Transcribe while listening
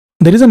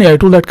There is an AI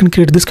tool that can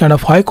create this kind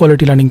of high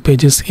quality landing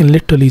pages in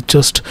literally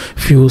just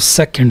few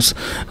seconds.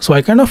 So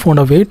I kind of found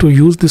a way to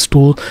use this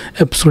tool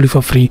absolutely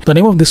for free. The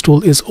name of this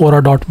tool is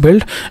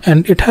Aura.build,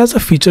 and it has a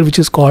feature which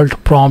is called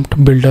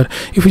prompt builder.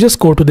 If you just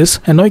go to this,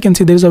 and now you can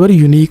see there is a very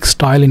unique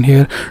style in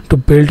here to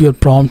build your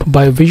prompt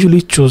by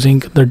visually choosing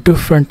the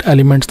different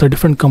elements, the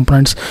different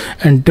components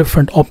and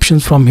different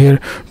options from here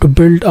to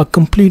build a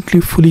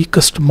completely fully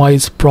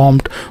customized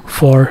prompt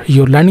for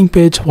your landing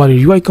page or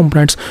your UI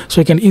components. So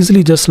you can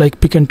easily just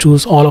like pick and choose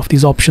all of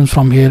these options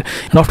from here,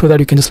 and after that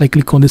you can just like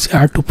click on this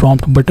add to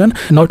prompt button,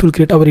 and now it will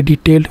create a very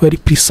detailed, very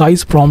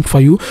precise prompt for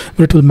you,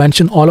 where it will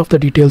mention all of the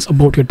details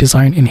about your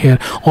design in here,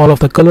 all of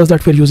the colors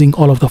that we're using,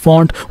 all of the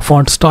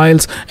font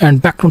styles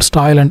and background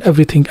style and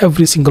everything,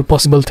 every single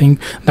possible thing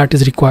that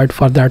is required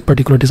for that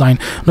particular design.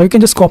 Now you can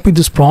just copy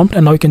this prompt,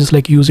 and now you can just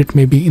like use it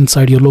maybe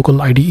inside your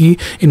local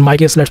IDE. In my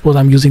case, let's suppose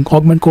I'm using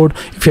augment code.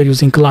 If you're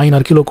using Klein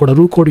or kilo code or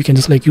root code, you can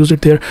just like use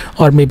it there,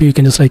 or maybe you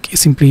can just like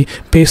simply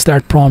paste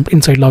that prompt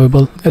inside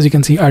Lovable. As you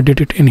can see, I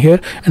did it in here,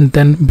 and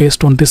then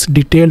based on this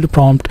detailed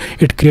prompt,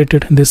 it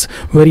created this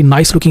very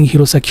nice looking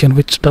hero section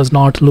which does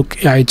not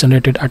look AI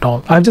generated at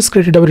all. I've just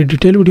created a very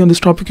detailed video on this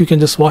topic. You can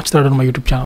just watch that on my YouTube channel.